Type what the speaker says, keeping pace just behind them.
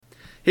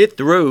Hit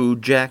the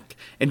road, Jack,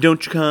 and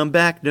don't you come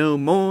back no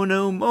more,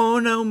 no more,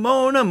 no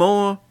more, no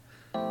more.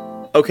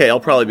 Okay,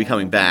 I'll probably be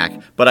coming back,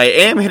 but I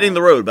am hitting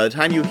the road. By the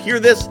time you hear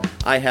this,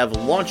 I have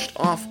launched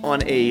off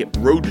on a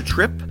road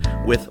trip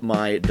with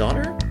my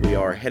daughter. We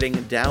are heading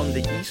down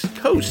the East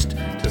Coast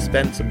to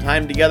spend some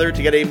time together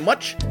to get a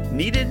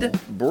much-needed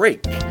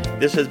break.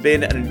 This has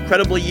been an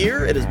incredible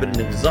year. It has been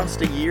an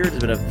exhausting year. It has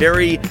been a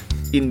very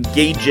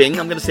engaging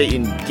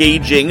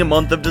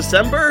month of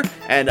December,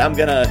 and I'm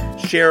going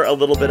to share a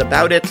little bit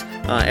about it.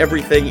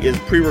 Everything is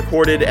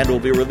pre-recorded and will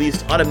be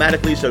released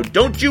automatically, so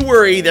don't you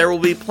worry, there will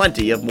be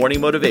plenty of morning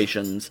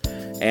motivations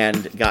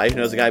and Guy Who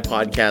Knows a Guy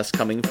podcast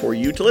coming for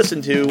you to listen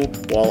to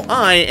while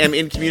I am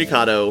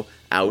incommunicado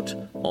out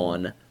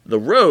on the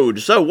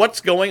road. So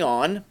what's going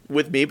on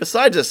with me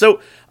besides this?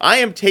 So I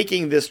am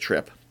taking this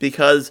trip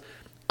because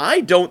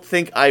I don't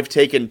think I've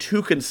taken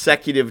 2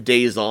 consecutive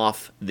days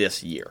off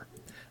this year.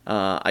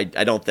 I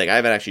don't think. I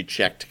haven't actually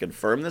checked to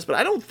confirm this, but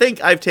I don't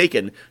think I've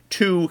taken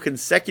 2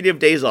 consecutive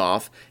days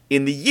off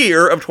in the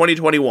year of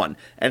 2021,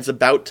 and it's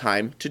about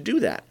time to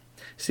do that.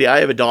 See, I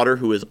have a daughter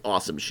who is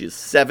awesome. She's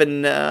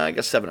 7 and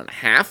a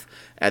half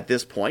at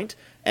this point,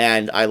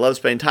 and I love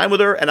spending time with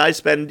her, and I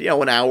spend,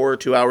 an hour or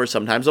 2 hours,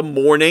 sometimes a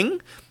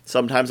morning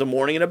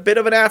and a bit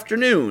of an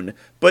afternoon.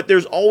 But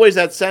there's always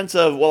that sense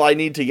of, well, I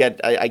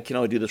can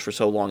only do this for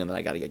so long, and then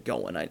I got to get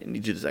going. I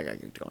need to do this, I got to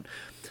get going.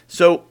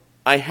 So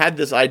I had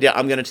this idea,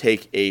 I'm going to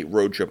take a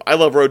road trip. I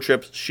love road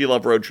trips. She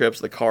loves road trips.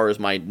 The car is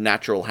my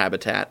natural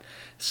habitat.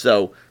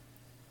 So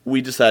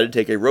we decided to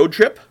take a road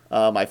trip.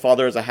 My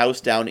father has a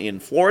house down in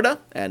Florida,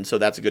 and so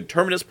that's a good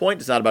terminus point.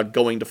 It's not about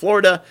going to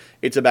Florida.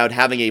 It's about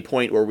having a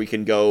point where we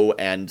can go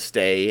and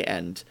stay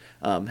and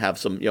have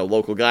some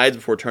local guides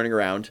before turning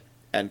around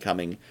and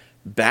coming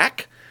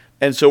back.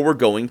 And so we're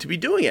going to be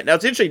doing it. Now,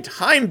 it's an interesting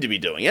time to be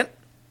doing it,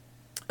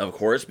 of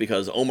course,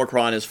 because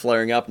Omicron is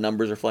flaring up,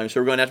 numbers are flaring,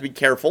 so we're going to have to be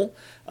careful.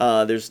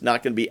 There's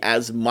not going to be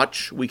as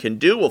much we can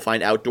do. We'll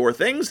find outdoor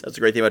things. That's the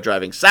great thing about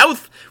driving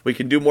south. We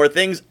can do more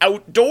things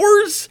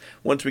outdoors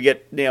once we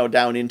get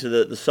down into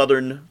the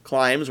southern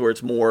climes where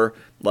it's more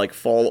like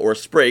fall or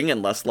spring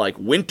and less like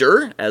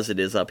winter, as it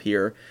is up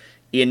here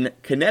in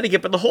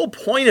Connecticut. But the whole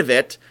point of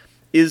it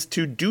is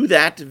to do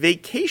that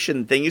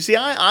vacation thing. You see,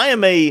 I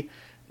am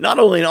not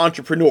only an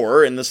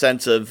entrepreneur in the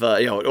sense of,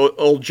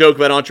 old joke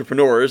about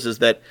entrepreneurs is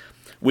that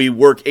we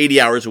work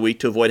 80 hours a week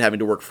to avoid having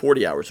to work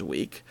 40 hours a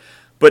week.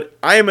 But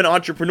I am an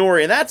entrepreneur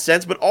in that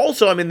sense, but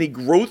also I'm in the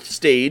growth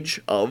stage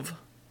of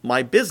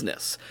my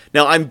business.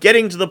 Now, I'm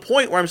getting to the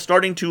point where I'm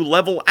starting to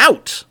level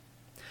out.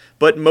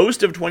 But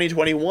most of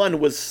 2021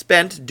 was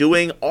spent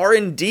doing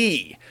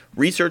R&D,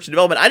 research and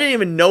development. I didn't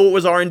even know it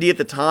was R&D at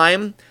the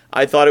time.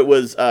 I thought it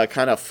was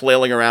kind of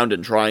flailing around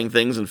and trying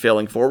things and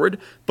failing forward.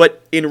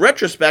 But in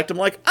retrospect, I'm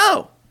like,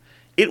 oh,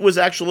 it was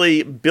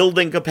actually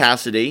building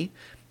capacity,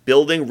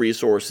 building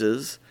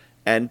resources,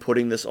 and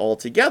putting this all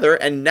together.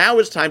 And now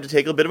it's time to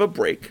take a bit of a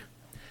break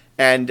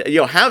and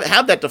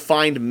have that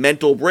defined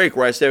mental break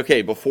where I say,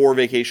 okay, before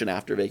vacation,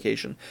 after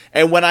vacation.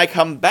 And when I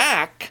come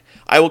back,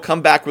 I will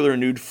come back with a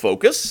renewed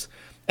focus,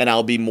 and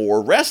I'll be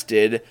more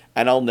rested,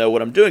 and I'll know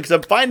what I'm doing. Because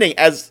I'm finding,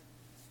 as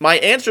my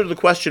answer to the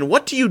question,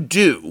 what do you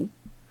do,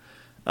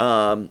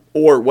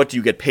 or what do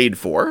you get paid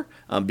for?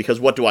 Because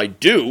what do I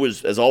do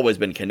has always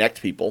been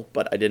connect people,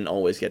 but I didn't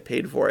always get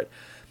paid for it.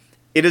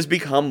 It has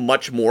become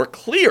much more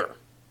clear.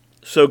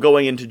 So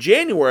going into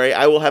January,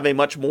 I will have a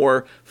much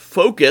more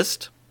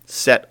focused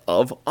set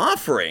of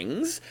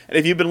offerings. And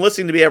if you've been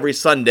listening to me every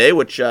Sunday,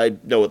 which I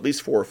know at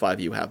least 4 or 5 of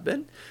you have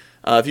been,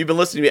 if you've been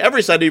listening to me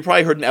every Sunday, you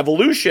probably heard an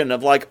evolution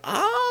of like,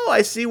 oh,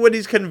 I see what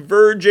he's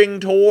converging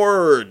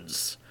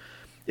towards.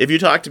 If you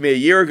talked to me a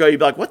year ago, you'd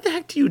be like, what the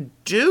heck do you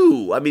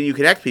do? I mean, you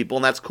connect people,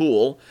 and that's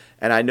cool.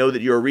 And I know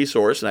that you're a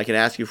resource, and I can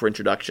ask you for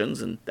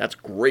introductions, and that's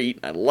great.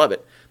 I love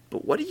it.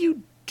 But what do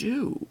you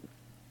do?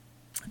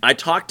 I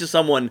talked to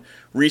someone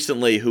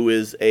recently who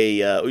is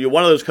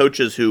one of those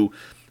coaches who,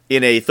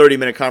 in a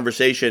 30-minute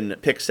conversation,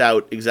 picks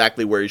out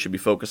exactly where you should be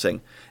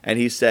focusing. And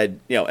he said,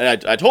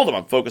 and I told him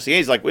I'm focusing.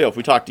 He's like, if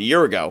we talked a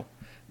year ago,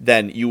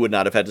 then you would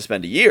not have had to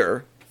spend a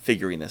year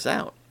figuring this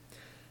out.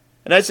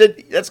 And I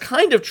said, that's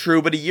kind of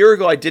true, but a year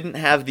ago I didn't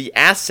have the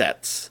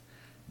assets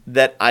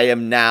that I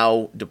am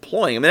now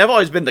deploying. I mean, I've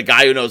always been the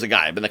guy who knows a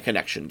guy. I've been the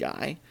connection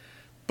guy.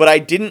 But I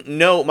didn't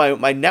know,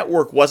 my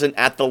network wasn't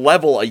at the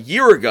level a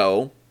year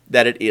ago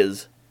that it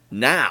is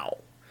now.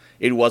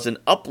 It wasn't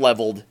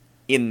up-leveled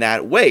in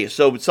that way.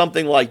 So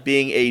something like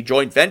being a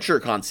joint venture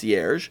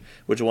concierge,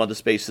 which is one of the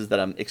spaces that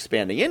I'm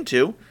expanding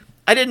into,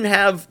 I didn't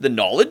have the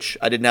knowledge.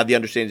 I didn't have the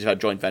understanding of how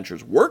joint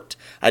ventures worked.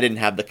 I didn't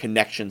have the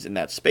connections in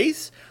that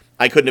space.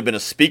 I couldn't have been a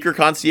speaker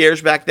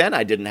concierge back then.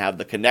 I didn't have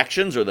the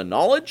connections or the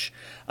knowledge.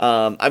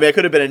 I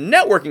could have been a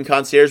networking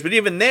concierge, but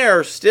even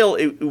there, still,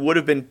 it would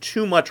have been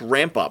too much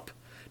ramp up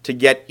to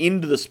get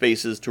into the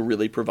spaces to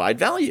really provide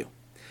value.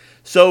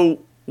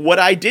 So what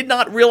I did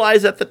not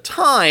realize at the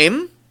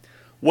time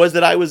was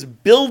that I was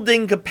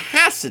building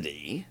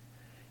capacity.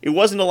 It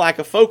wasn't a lack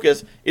of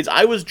focus. It's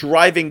I was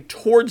driving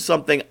towards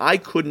something I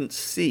couldn't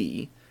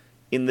see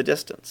in the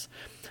distance.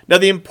 Now,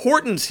 the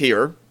importance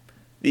here,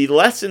 the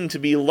lesson to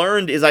be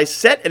learned is I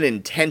set an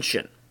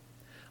intention.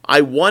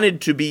 I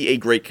wanted to be a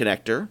great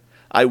connector.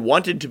 I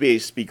wanted to be a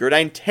speaker, and I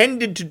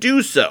intended to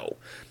do so.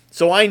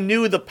 So I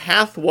knew the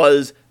path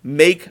was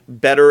make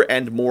better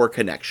and more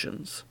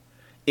connections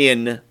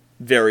in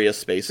various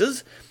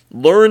spaces,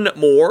 learn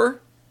more,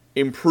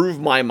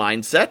 improve my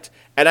mindset,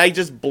 and I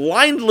just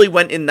blindly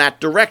went in that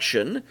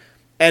direction.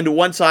 And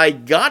once I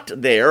got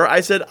there,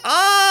 I said,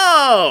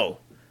 oh,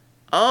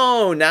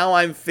 now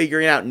I'm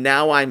figuring it out.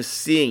 Now I'm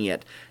seeing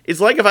it. It's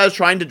like if I was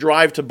trying to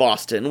drive to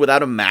Boston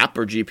without a map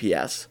or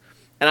GPS,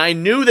 and I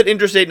knew that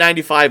Interstate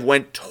 95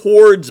 went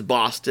towards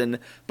Boston,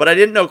 but I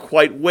didn't know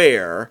quite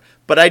where,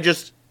 but I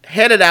just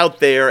headed out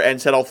there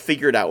and said, I'll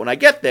figure it out when I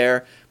get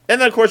there. And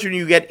then, of course, when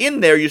you get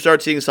in there, you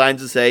start seeing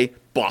signs that say,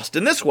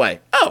 Boston this way.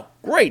 Oh,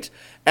 great.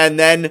 And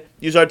then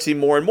you start to see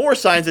more and more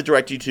signs that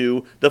direct you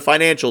to the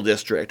financial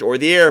district or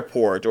the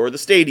airport or the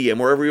stadium,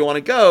 wherever you want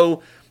to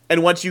go.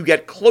 And once you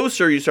get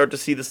closer, you start to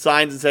see the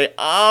signs and say,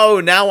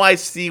 oh, now I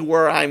see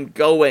where I'm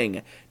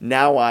going.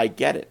 Now I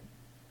get it.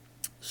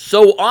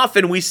 So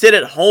often we sit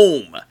at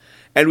home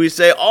and we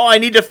say, oh, I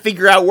need to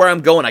figure out where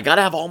I'm going. I got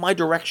to have all my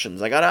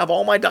directions. I got to have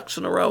all my ducks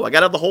in a row. I got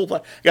to have the whole thing.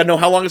 I got to know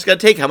how long it's going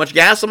to take. How much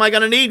gas am I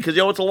going to need? Because,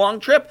 it's a long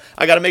trip.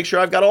 I got to make sure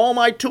I've got all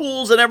my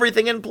tools and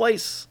everything in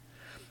place.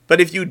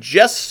 But if you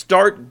just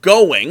start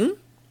going,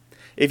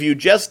 if you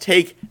just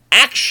take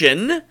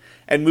action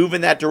and move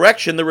in that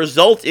direction, the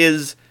result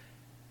is,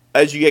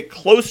 as you get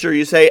closer,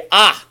 you say,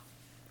 I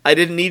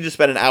didn't need to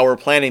spend an hour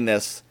planning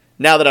this.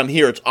 Now that I'm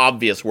here, it's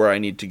obvious where I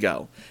need to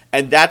go.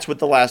 And that's what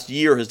the last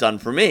year has done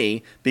for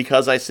me,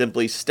 because I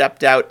simply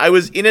stepped out. I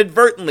was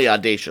inadvertently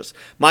audacious.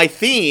 My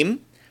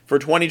theme for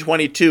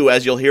 2022,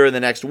 as you'll hear in the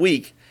next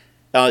week,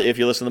 if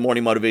you listen to the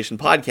Morning Motivation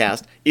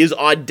Podcast, is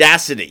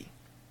audacity.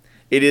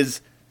 It is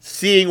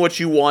seeing what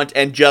you want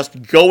and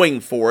just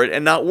going for it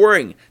and not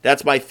worrying.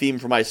 That's my theme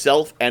for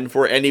myself and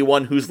for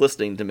anyone who's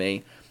listening to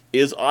me,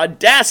 is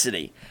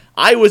audacity.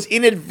 I was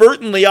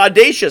inadvertently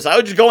audacious. I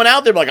was just going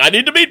out there like, I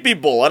need to meet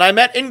people. And I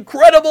met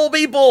incredible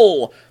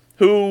people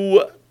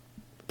who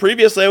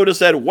previously I would have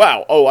said,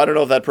 wow, I don't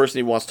know if that person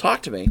even wants to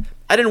talk to me.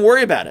 I didn't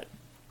worry about it.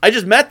 I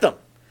just met them.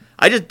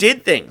 I just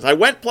did things. I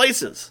went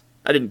places.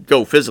 I didn't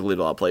go physically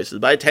to all places,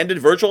 but I attended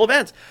virtual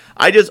events.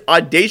 I just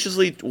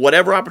audaciously,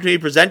 whatever opportunity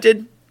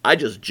presented, I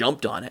just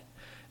jumped on it.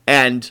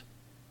 And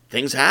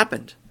things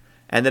happened.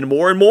 And then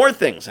more and more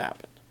things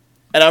happened.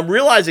 And I'm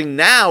realizing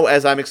now,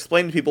 as I'm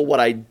explaining to people what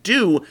I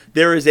do,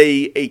 there is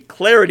a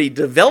clarity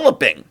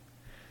developing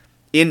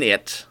in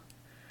it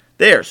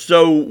there.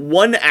 So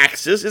one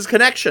axis is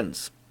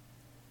connections.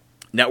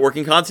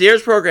 Networking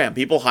Concierge Program.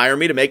 People hire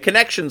me to make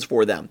connections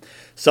for them.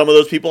 Some of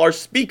those people are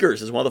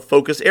speakers, is one of the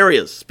focus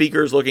areas.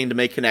 Speakers looking to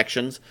make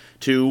connections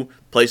to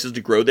places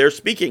to grow their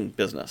speaking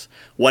business.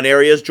 One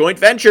area is joint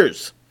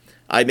ventures.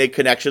 I make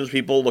connections with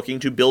people looking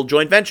to build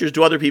joint ventures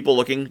to other people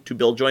looking to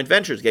build joint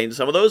ventures, getting to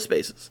some of those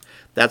spaces.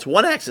 That's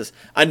one axis.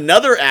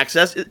 Another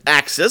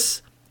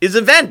axis is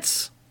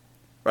events,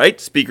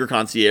 right? Speaker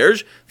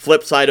Concierge.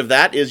 Flip side of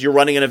that is you're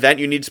running an event,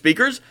 you need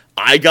speakers.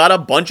 I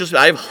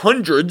have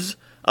hundreds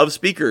of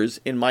speakers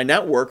in my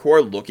network who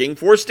are looking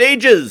for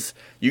stages.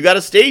 You got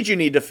a stage you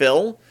need to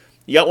fill.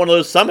 You got one of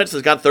those summits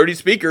that's got 30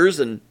 speakers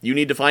and you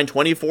need to find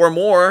 24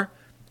 more.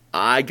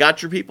 I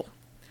got your people.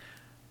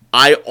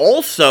 I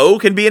also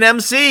can be an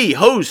MC,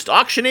 host,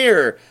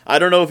 auctioneer. I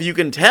don't know if you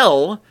can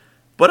tell,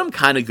 but I'm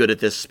kind of good at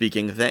this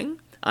speaking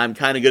thing. I'm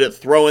kind of good at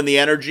throwing the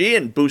energy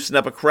and boosting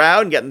up a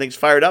crowd and getting things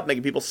fired up,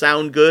 making people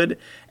sound good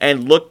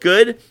and look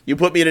good. You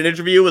put me in an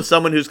interview with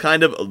someone who's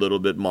kind of a little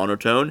bit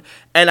monotone,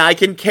 and I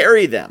can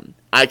carry them.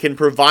 I can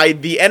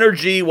provide the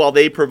energy while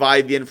they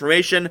provide the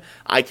information.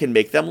 I can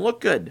make them look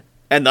good.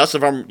 And thus,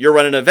 if you're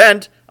running an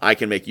event, I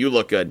can make you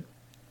look good.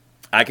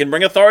 I can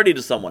bring authority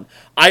to someone.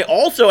 I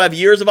also have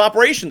years of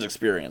operations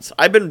experience.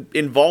 I've been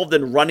involved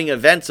in running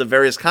events of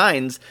various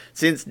kinds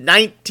since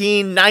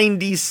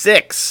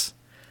 1996.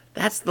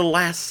 That's the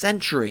last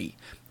century.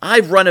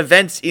 I've run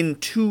events in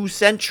 2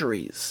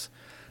 centuries.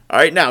 All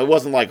right, now, it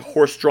wasn't like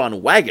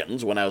horse-drawn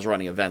wagons when I was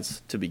running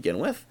events to begin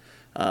with.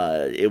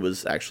 It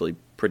was actually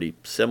pretty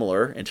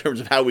similar in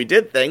terms of how we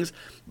did things.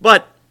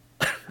 But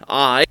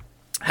I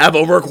have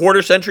over a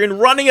quarter century in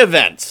running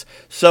events.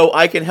 So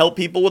I can help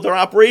people with their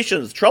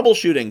operations,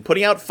 troubleshooting,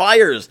 putting out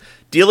fires,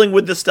 dealing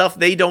with the stuff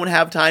they don't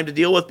have time to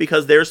deal with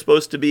because they're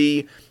supposed to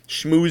be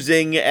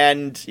schmoozing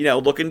and,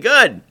 looking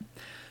good.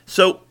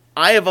 So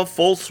I have a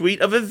full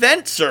suite of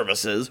event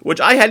services,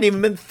 which I hadn't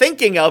even been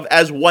thinking of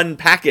as one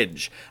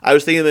package. I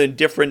was thinking of them in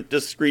different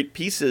discrete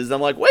pieces. And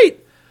I'm like,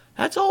 wait,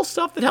 that's all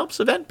stuff that helps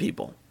event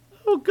people.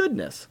 Oh,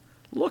 goodness.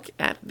 Look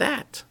at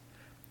that.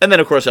 And then,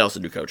 of course, I also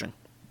do coaching.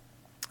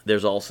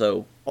 There's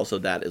also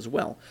that as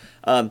well.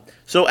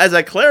 So as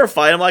I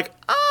clarified, I'm like,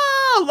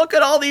 look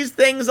at all these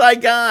things I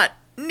got.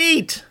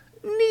 Neat.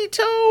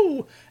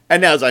 Neato.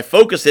 And now as I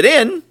focus it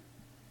in,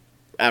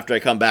 after I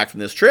come back from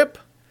this trip,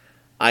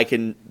 I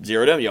can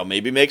zero down,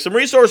 maybe make some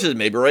resources,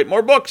 maybe write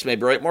more books,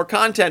 maybe write more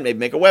content, maybe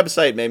make a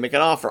website, maybe make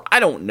an offer. I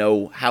don't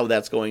know how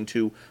that's going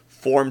to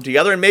form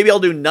together, and maybe I'll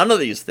do none of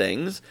these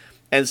things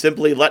and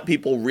simply let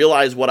people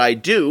realize what I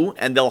do,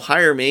 and they'll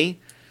hire me,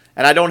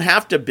 and I don't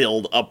have to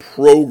build a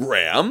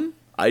program.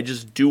 I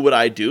just do what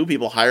I do.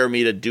 People hire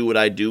me to do what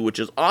I do, which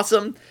is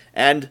awesome,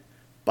 and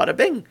bada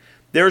bing.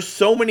 There's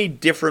so many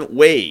different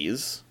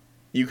ways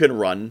you can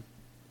run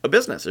a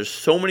business. There's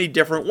so many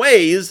different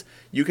ways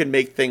you can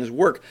make things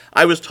work.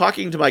 I was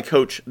talking to my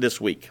coach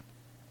this week,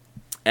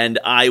 and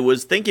I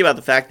was thinking about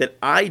the fact that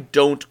I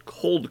don't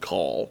cold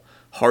call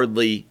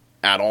hardly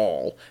at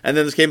all. And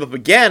then this came up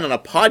again on a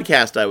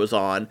podcast I was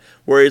on,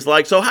 where he's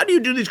like, so how do you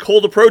do these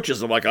cold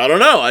approaches? I'm like, I don't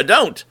know. I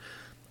don't.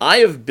 I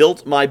have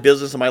built my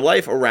business and my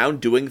life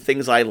around doing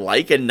things I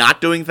like and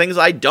not doing things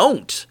I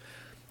don't.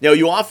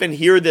 You often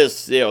hear this,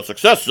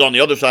 success is on the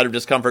other side of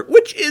discomfort,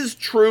 which is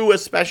true,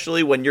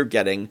 especially when you're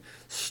getting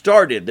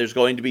started. There's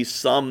going to be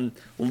some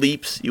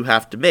leaps you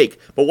have to make.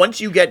 But once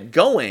you get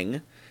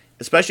going,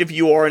 especially if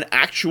you are an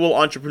actual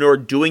entrepreneur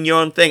doing your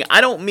own thing,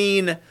 I don't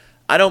mean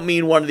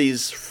one of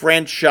these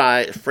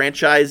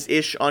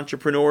franchise-ish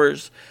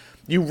entrepreneurs.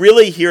 You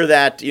really hear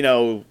that,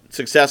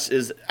 success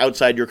is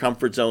outside your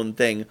comfort zone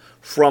thing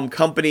from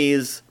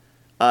companies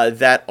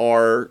that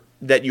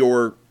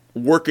you're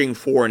working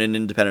for in an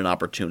independent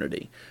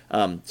opportunity.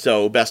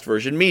 So Best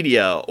Version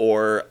Media,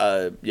 or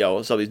some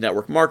of these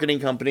network marketing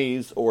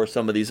companies, or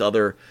some of these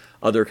other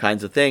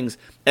kinds of things.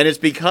 And it's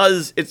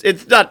because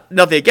it's not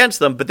nothing against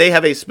them, but they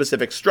have a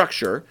specific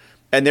structure,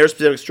 and their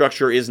specific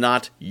structure is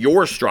not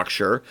your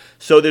structure.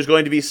 So there's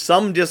going to be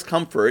some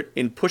discomfort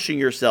in pushing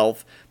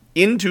yourself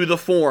into the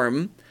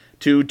form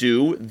to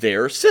do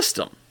their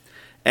system.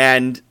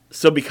 And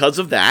so because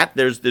of that,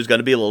 there's going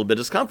to be a little bit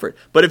of discomfort.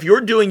 But if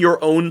you're doing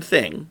your own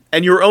thing,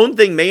 and your own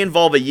thing may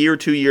involve a year,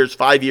 2 years,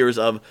 5 years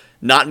of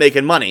not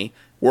making money,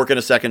 working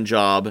a second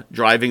job,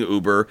 driving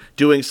Uber,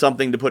 doing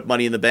something to put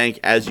money in the bank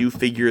as you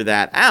figure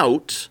that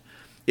out,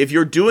 if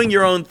you're doing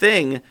your own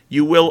thing,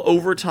 you will,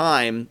 over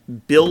time,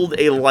 build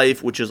a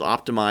life which is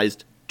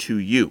optimized to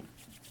you.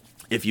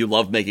 If you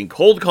love making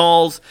cold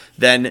calls,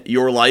 then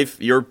your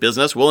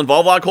business will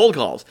involve a lot of cold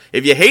calls.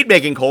 If you hate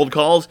making cold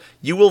calls,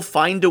 you will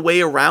find a way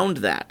around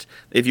that.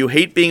 If you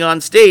hate being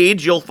on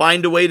stage, you'll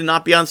find a way to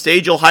not be on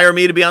stage. You'll hire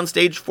me to be on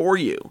stage for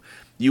you.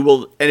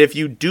 And if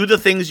you do the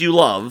things you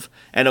love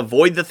and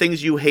avoid the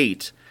things you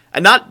hate,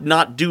 and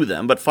not do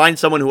them, but find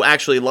someone who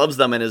actually loves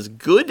them and is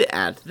good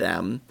at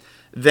them,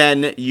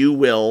 then you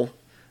will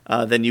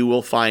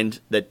find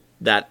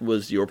that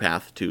was your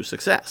path to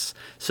success.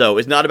 So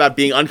it's not about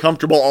being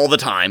uncomfortable all the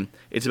time.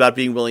 It's about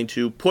being willing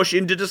to push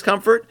into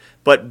discomfort,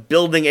 but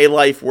building a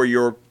life where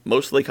you're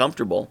mostly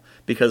comfortable,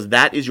 because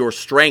that is your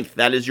strength.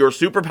 That is your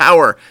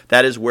superpower.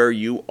 That is where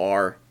you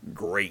are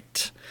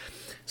great.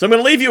 So I'm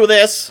going to leave you with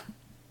this.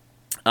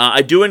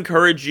 I do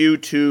encourage you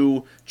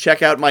to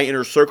check out my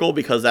Inner Circle,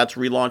 because that's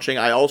relaunching.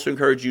 I also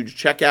encourage you to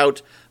check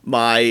out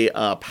my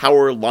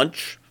Power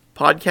Lunch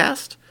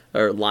podcast.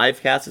 Or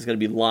livecast is going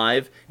to be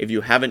live. If you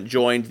haven't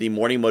joined the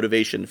Morning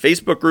Motivation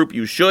Facebook group,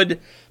 you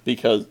should,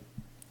 because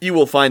you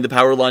will find the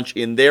Power Lunch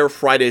in there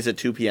Fridays at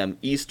 2 p.m.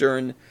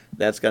 Eastern.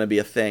 That's going to be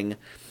a thing.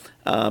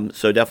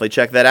 So definitely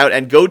check that out.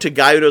 And go to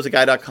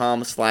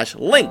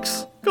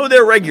guywhoknowsaguy.com/links. Go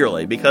there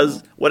regularly,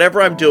 because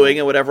whatever I'm doing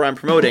and whatever I'm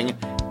promoting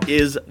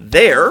is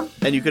there,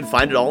 and you can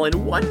find it all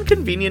in one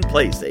convenient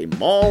place, a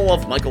mall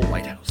of Michael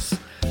Whitehouse.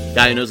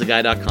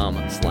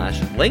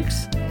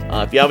 guywhoknowsaguy.com/links.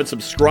 If you haven't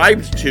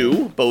subscribed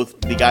to both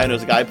the Guy Who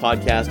Knows a Guy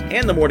podcast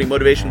and the Morning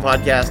Motivation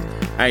podcast,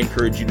 I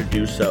encourage you to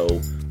do so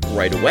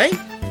right away.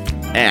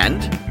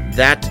 And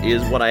that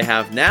is what I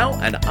have now,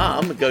 and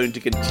I'm going to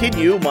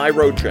continue my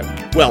road trip.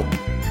 Well,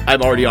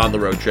 I'm already on the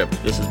road trip.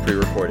 This is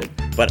pre-recorded.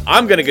 But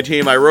I'm going to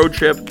continue my road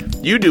trip.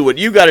 You do what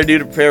you got to do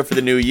to prepare for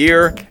the new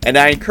year, and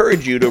I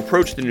encourage you to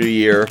approach the new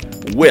year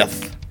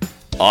with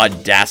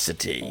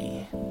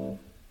audacity.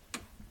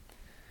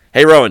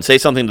 Hey, Rowan, say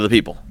something to the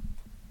people.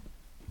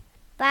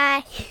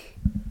 Bye.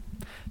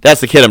 That's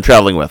the kid I'm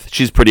traveling with.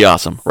 She's pretty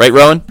awesome. Right,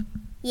 Rowan?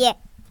 Yeah.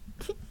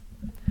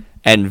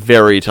 And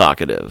very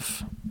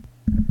talkative.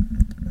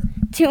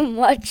 Too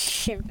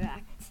much, in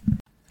fact.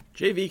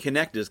 JV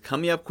Connect is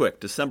coming up quick,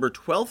 December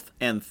 12th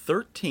and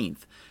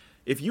 13th.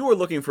 If you are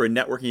looking for a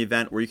networking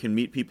event where you can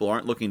meet people who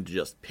aren't looking to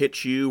just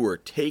pitch you or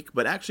take,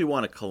 but actually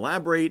want to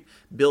collaborate,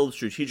 build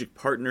strategic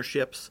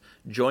partnerships,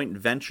 joint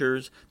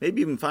ventures,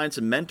 maybe even find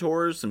some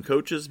mentors, some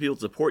coaches, people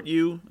to support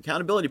you,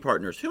 accountability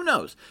partners, who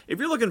knows? If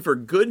you're looking for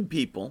good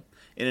people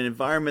in an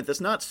environment that's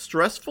not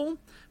stressful,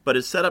 but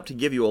is set up to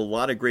give you a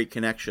lot of great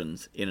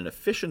connections in an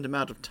efficient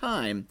amount of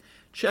time,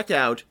 check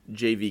out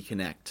JV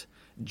Connect.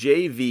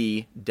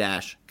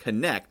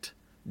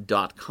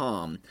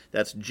 jv-connect.com.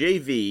 That's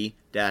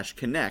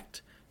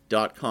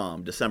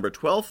jv-connect.com. December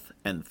 12th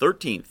and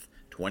 13th,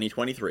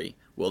 2023.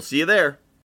 We'll see you there.